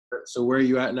So where are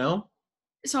you at now?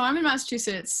 So I'm in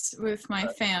Massachusetts with my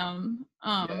fam.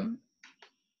 Yeah.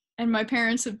 And my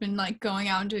parents have been like going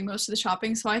out and doing most of the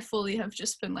shopping, so I fully have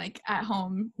just been like at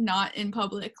home, not in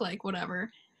public, like whatever.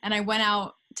 And I went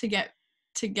out to get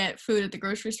food at the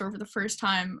grocery store for the first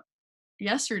time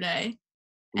yesterday,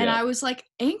 and Yeah. I was like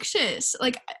anxious.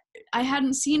 Like I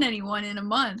hadn't seen anyone in a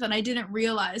month, and I didn't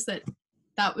realize that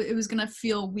it was gonna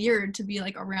feel weird to be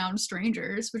like around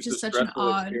strangers, which It's a is such an stressful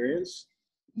odd. experience.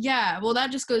 Yeah, well,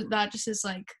 that just is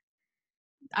like,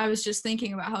 I was just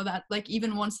thinking about how that, like,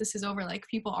 even once this is over, like,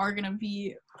 people are gonna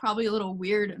be probably a little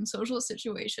weird in social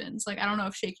situations. Like, I don't know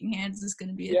if shaking hands is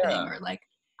gonna be a thing, Yeah. or like,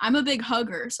 I'm a big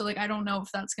hugger, so like, I don't know if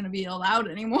that's gonna be allowed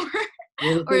anymore,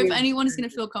 Well, the or thing if is, anyone's gonna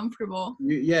feel comfortable.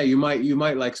 you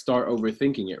might like start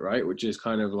overthinking it, right? Which is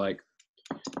kind of like,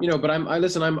 but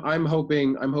I'm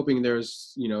hoping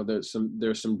there's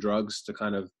some drugs to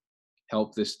kind of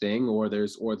help this thing, or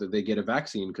that they get a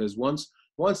vaccine, because once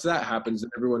that happens, then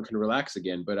everyone can relax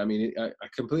again. But I mean, I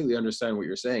completely understand what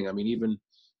you're saying. I mean, even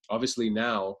obviously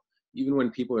now, even when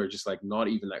people are just like not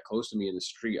even that close to me in the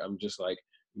street, I'm just like,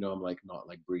 I'm like not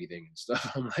like breathing and stuff.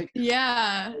 I'm like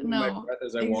Yeah, holding my no, breath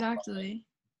as I walk exactly.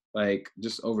 by, like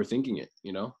just overthinking it.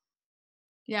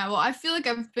 Yeah, well, I feel like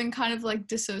I've been kind of like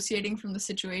dissociating from the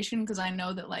situation because I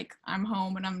know that like I'm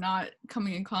home and I'm not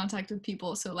coming in contact with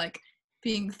people. So like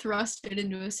being thrusted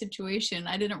into a situation,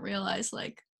 I didn't realize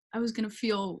like I was gonna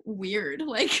feel weird.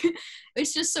 Like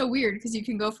it's just so weird because you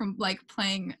can go from like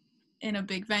playing in a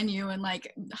big venue and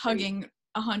like hugging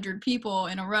 100 people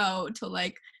in a row to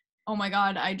like, oh my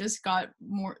god, I just got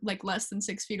more like less than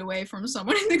 6 feet away from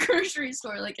someone in the grocery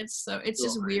store. Like it's So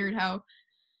just weird how.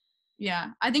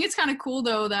 Yeah, I think it's kind of cool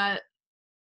though that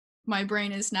my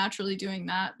brain is naturally doing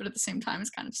that, but at the same time, it's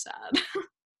kind of sad.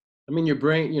 I mean, your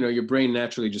brain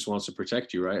naturally just wants to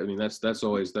protect you, right? I mean, that's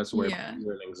where Yeah.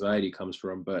 fear and anxiety comes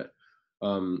from. But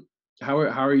um, how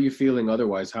are you feeling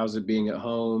otherwise? How's it being at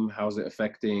home? How's it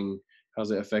affecting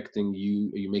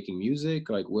you? Are you making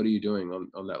music? Like, what are you doing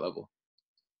on that level?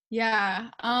 Yeah.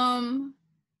 I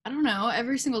don't know.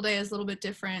 Every single day is a little bit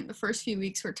different. The first few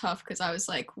weeks were tough because I was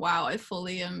like, wow, I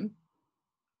fully am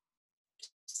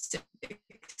 16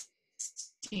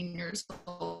 years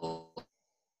old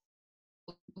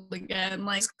again.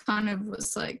 Like, kind of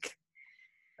was like,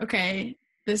 okay,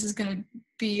 this is gonna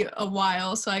be a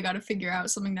while, so I got to figure out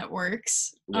something that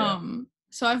works. Yeah.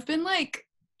 So I've been like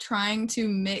trying to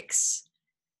mix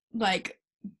like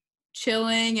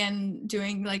chilling and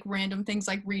doing like random things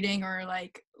like reading, or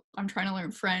like I'm trying to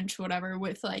learn French, whatever,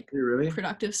 with like You really?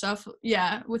 productive stuff.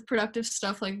 Yeah, with productive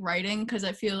stuff like writing, because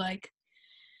I feel like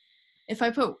if I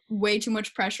put way too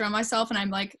much pressure on myself and I'm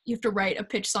like, you have to write a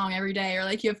pitch song every day, or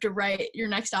like you have to write your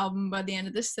next album by the end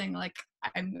of this thing, like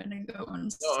I'm gonna go No, 100%.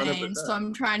 insane. So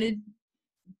I'm trying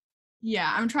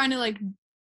to like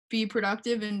be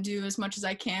productive and do as much as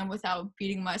I can without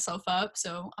beating myself up.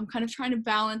 So I'm kind of trying to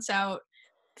balance out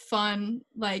fun,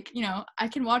 like, I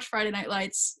can watch Friday Night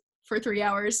Lights for 3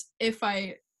 hours if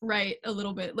I write a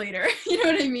little bit later. You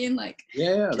know what I mean? Like,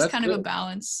 Yeah, yeah, just that's kind of a good.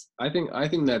 balance. I think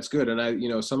that's good.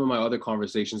 And some of my other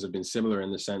conversations have been similar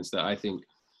in the sense that I think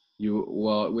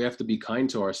we have to be kind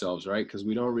to ourselves, right? Because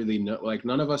we don't really know, like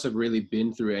none of us have really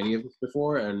been through any of this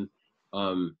before. And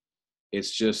um,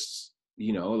 it's just,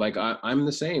 like I'm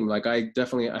the same. Like I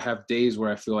have days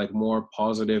where I feel like more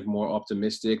positive, more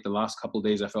optimistic. The last couple of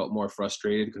days I felt more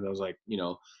frustrated because I was like,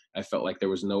 I felt like there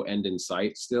was no end in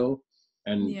sight still.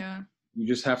 And Yeah. you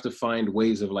just have to find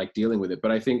ways of like dealing with it. But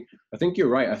I think you're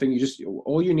right. I think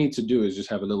all you need to do is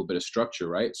just have a little bit of structure,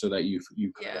 right? So that you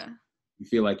kind of, Yeah. you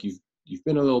feel like you've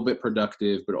been a little bit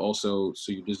productive, but also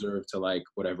so you deserve to like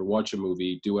whatever, watch a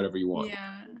movie, do whatever you want,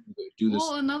 Yeah. do this.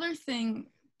 Well, another thing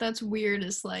that's weird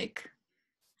is like,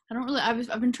 I don't really,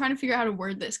 I've been trying to figure out how to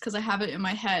word this because I have it in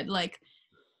my head. Like,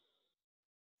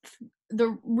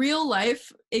 the real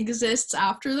life exists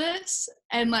after this,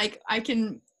 and like I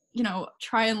can,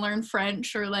 try and learn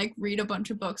French or like read a bunch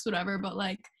of books, whatever, but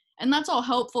like, and that's all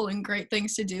helpful and great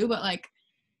things to do, but like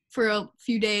for a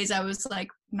few days I was like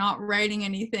not writing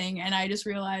anything, and I just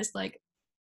realized like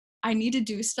I need to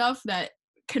do stuff that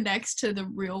connects to the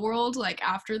real world like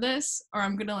after this, or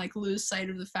I'm gonna like lose sight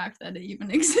of the fact that it even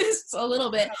exists a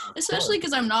little bit, Of especially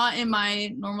course. because I'm not in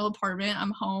my normal apartment.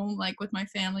 I'm home like with my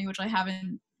family, which I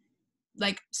haven't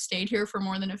like stayed here for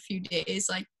more than a few days,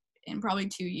 like in probably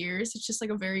 2 years. It's just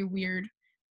like a very weird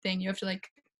thing. You have to like,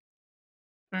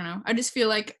 I don't know. I just feel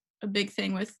like a big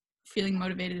thing with feeling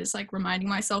motivated is like reminding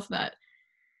myself that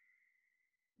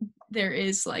there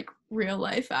is like real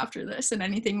life after this, and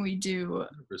anything we do.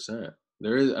 100%.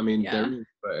 There is, I mean, there Yeah. is,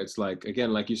 but it's like,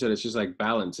 again, like you said, it's just like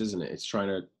balance, isn't it? It's trying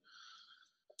to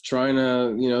trying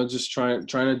to, just trying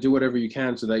to do whatever you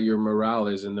can so that your morale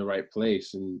is in the right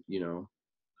place, and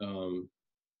um,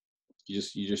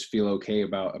 you just feel okay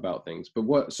about things. But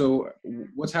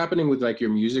what's happening with like your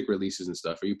music releases and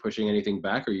stuff? Are you pushing anything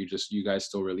back, or you guys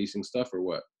still releasing stuff, or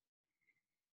what?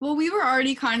 Well, we were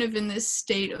already kind of in this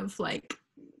state of like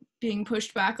being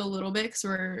pushed back a little bit because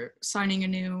we're signing a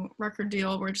new record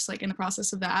deal. We're just like in the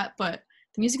process of that, but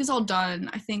the music is all done.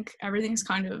 I think everything's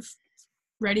kind of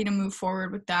ready to move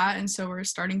forward with that, and so we're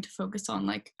starting to focus on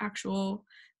like actual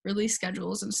release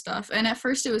schedules and stuff. And at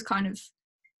first it was kind of,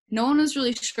 no one was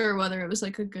really sure whether it was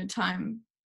like a good time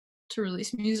to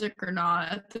release music or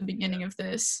not at the beginning of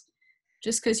this,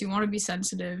 just because you want to be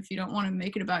sensitive, you don't want to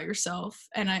make it about yourself.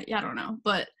 And I don't know,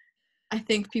 but I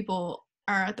think people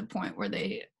are at the point where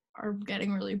they are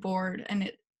getting really bored,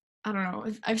 and I don't know,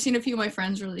 I've seen a few of my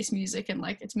friends release music and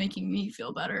like it's making me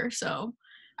feel better. So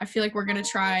I feel like we're going to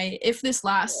try, if this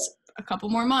lasts a couple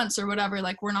more months or whatever,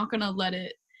 like we're not going to let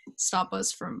it stop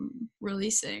us from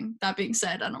releasing. That being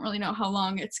said, I don't really know how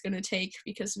long it's going to take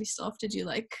because we still have to do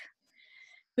like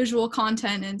visual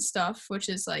content and stuff, which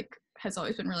is like has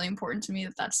always been really important to me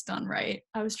that that's done right.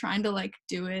 I was trying to like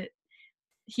do it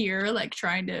here, like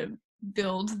trying to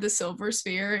build the silver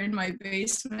sphere in my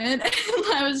basement. And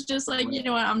I was just like, you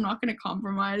know what, I'm not going to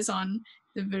compromise on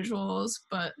the visuals.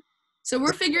 But so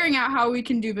we're figuring out how we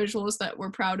can do visuals that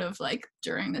we're proud of like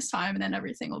during this time, and then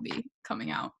everything will be coming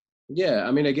out. Yeah,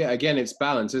 I mean, again, it's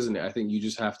balance, isn't it? I think you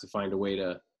just have to find a way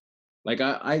to, like,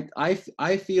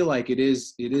 I feel like it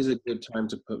is a good time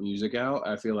to put music out.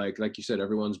 I feel like you said,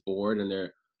 everyone's bored and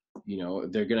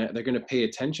they're gonna pay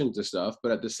attention to stuff,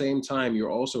 but at the same time,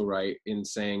 you're also right in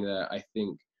saying that I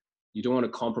think you don't want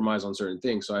to compromise on certain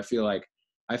things. So I feel like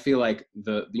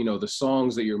the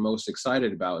songs that you're most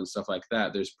excited about and stuff like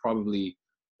that, there's probably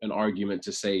an argument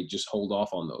to say just hold off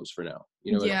on those for now.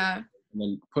 You know what I mean? Yeah. And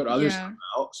then put other stuff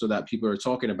Yeah. out so that people are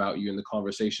talking about you and the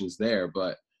conversation's there.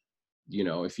 But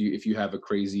if you have a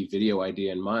crazy video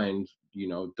idea in mind,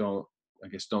 don't, I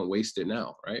guess, don't waste it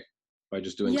now, right? By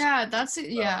just doing something. Yeah, that's it.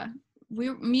 Yeah.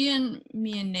 Me and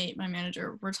Nate, my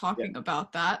manager, were Yeah. talking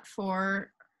about that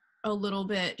for a little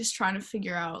bit, just trying to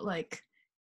figure out like,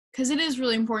 because it is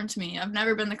really important to me. I've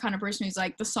never been the kind of person who's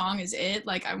like, the song is it.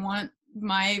 Like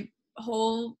my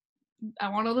whole I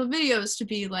want all the videos to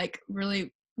be like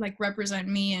really like represent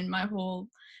me and my whole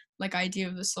like idea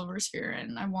of the silver sphere,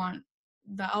 and I want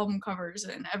the album covers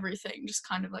and everything just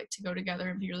kind of like to go together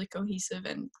and be really cohesive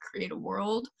and create a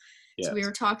world. So we Yes.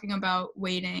 were talking about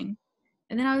waiting,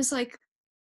 and then I was like,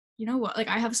 you know what, like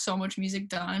I have so much music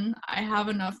done, I have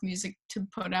enough music to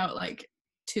put out like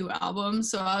 2 albums.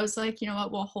 So I was like, you know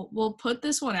what, we'll put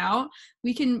this one out,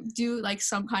 we can do like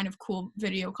some kind of cool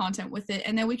video content with it,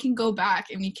 and then we can go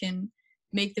back and we can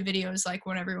make the videos like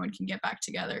when everyone can get back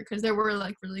together, because there were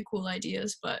like really cool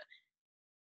ideas. But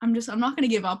I'm not going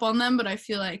to give up on them, but I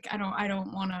feel like I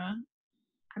don't want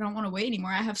to wait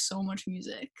anymore. I have so much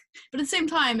music. But at the same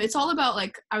time, it's all about,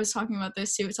 like, I was talking about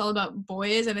this too. It's all about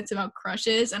boys and it's about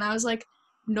crushes. And I was like,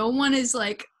 no one is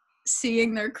like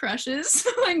seeing their crushes.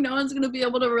 Like, no one's going to be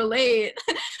able to relate.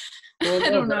 Well, I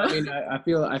no, don't but know. I mean,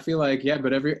 I feel like, yeah,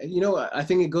 but I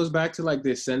think it goes back to like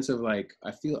this sense of like,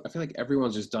 I feel like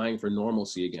everyone's just dying for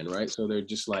normalcy again, right? So they're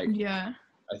just like, Yeah.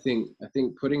 I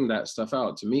think putting that stuff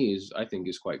out to me I think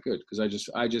is quite good, because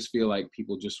I just feel like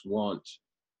people just want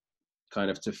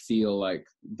kind of to feel like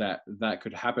that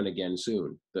could happen again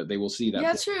soon, that they will see that.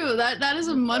 Yeah, true. That is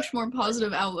a much more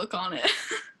positive outlook on it.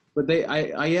 But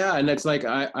yeah, and it's like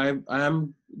I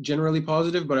am generally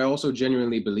positive, but I also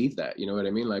genuinely believe that. You know what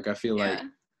I mean? Like Yeah.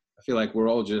 I feel like we're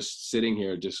all just sitting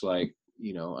here, just like,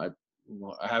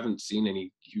 I haven't seen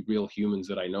any real humans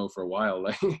that I know for a while.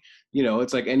 Like,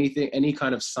 it's like anything, any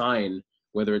kind of sign,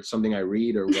 whether it's something I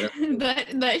read or whatever.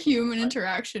 That human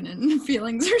interaction and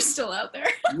feelings are still out there.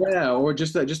 Yeah, or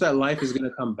just that life is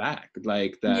gonna come back,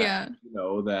 like that. Yeah.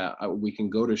 That we can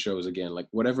go to shows again, like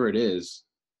whatever it is.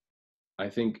 I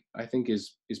think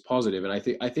is positive, and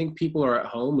I think people are at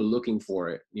home looking for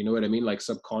it. You know what I mean? Like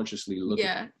subconsciously looking.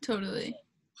 Yeah, totally.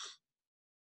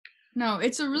 No,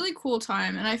 it's a really cool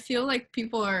time, and I feel like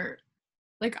people are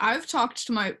like, I've talked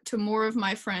to more of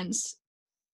my friends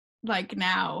like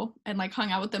now and like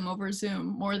hung out with them over Zoom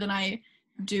more than I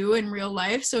do in real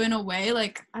life. So in a way,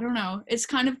 like, I don't know, it's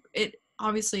kind of, it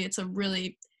obviously it's a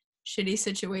really shitty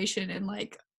situation and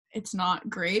like it's not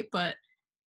great, but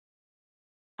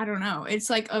I don't know. It's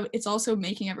like it's also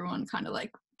making everyone kind of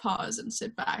like pause and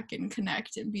sit back and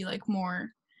connect and be like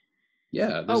more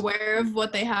Yeah, aware of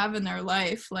what they have in their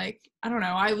life. Like, I don't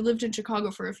know, I lived in Chicago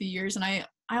for a few years, and I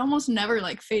almost never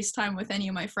like FaceTime with any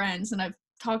of my friends, and I've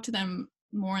talked to them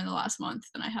more in the last month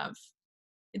than I have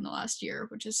in the last year,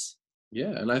 which is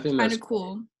Yeah, and I think kind that's of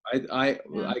cool.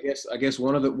 Yeah. I guess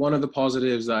one of the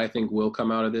positives that I think will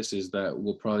come out of this is that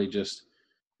we'll probably just,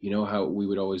 you know, how we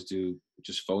would always do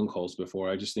just phone calls before.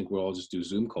 I just think we'll all just do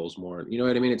Zoom calls more. You know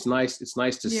what I mean? It's nice to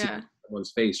see Yeah.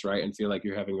 someone's face, right, and feel like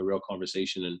you're having a real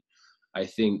conversation. And I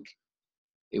think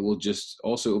it will just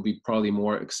also, it will be probably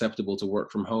more acceptable to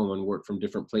work from home and work from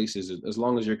different places as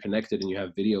long as you're connected and you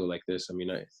have video like this. I mean,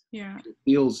 Yeah.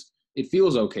 it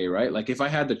feels okay, right? Like if I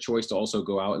had the choice to also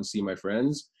go out and see my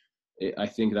friends, I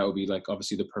think that would be like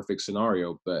obviously the perfect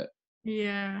scenario. But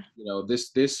Yeah. you know,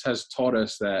 this has taught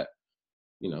us that,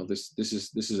 you know, this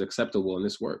is acceptable and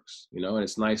this works, you know, and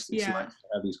it's nice Yeah. to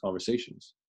have these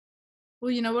conversations.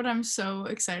 Well, you know what I'm so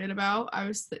excited about? I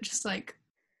was just like,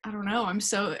 I don't know.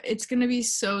 It's going to be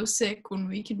so sick when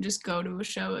we can just go to a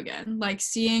show again. Like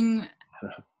seeing,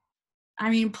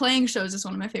 I mean, playing shows is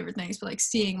one of my favorite things, but like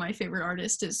seeing my favorite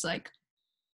artist is like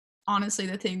honestly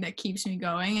the thing that keeps me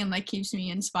going and like keeps me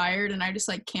inspired. And I just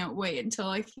like can't wait until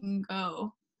I can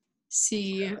go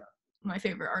see my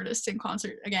favorite artist in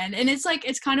concert again. And it's like,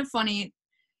 it's kind of funny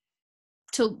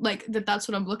to like that's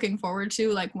what I'm looking forward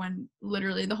to, like when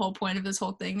literally the whole point of this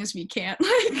whole thing is we can't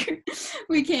like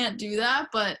we can't do that.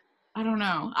 But I don't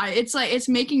know, it's like it's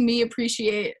making me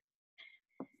appreciate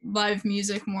live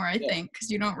music more, I Yeah. think, because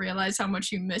you don't realize how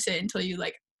much you miss it until you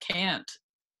like can't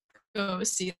go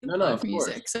see No, live of course.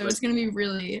 music. So Like it's gonna be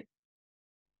really.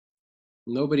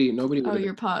 nobody would Oh, have.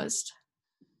 you're paused.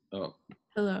 Oh,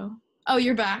 Hello. Oh,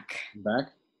 you're back.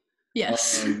 back.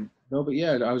 Yes. No, but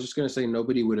yeah, I was just gonna say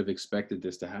nobody would have expected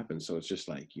this to happen. So it's just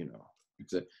like, you know,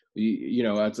 it's a, you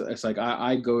know, it's like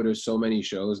I go to so many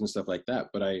shows and stuff like that,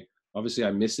 but I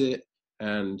miss it,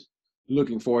 and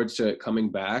looking forward to it coming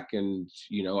back. And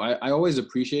you know, I always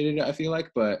appreciated it, I feel like,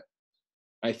 but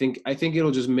I think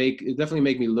it'll just it definitely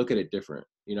make me look at it different,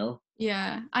 you know?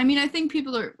 Yeah, I mean, I think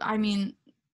people are, I mean,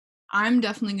 I'm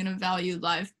definitely gonna value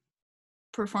live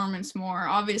performance more.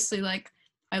 Obviously, like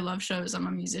I love shows. I'm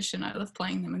a musician. I love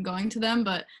playing them and going to them,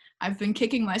 but I've been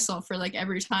kicking myself for like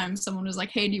every time someone was like,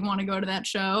 "Hey, do you want to go to that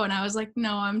show?" And I was like,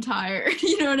 "No, I'm tired."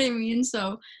 You know what I mean?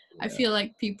 So I Yeah. feel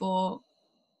like people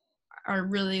are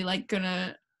really like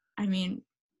gonna, I mean,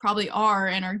 probably are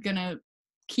and are gonna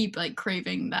keep like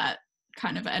craving that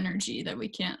kind of energy that we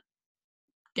can't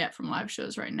get from live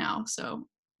shows right now. So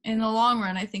in the long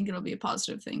run, I think it'll be a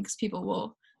positive thing because people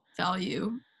will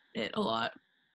value it a lot.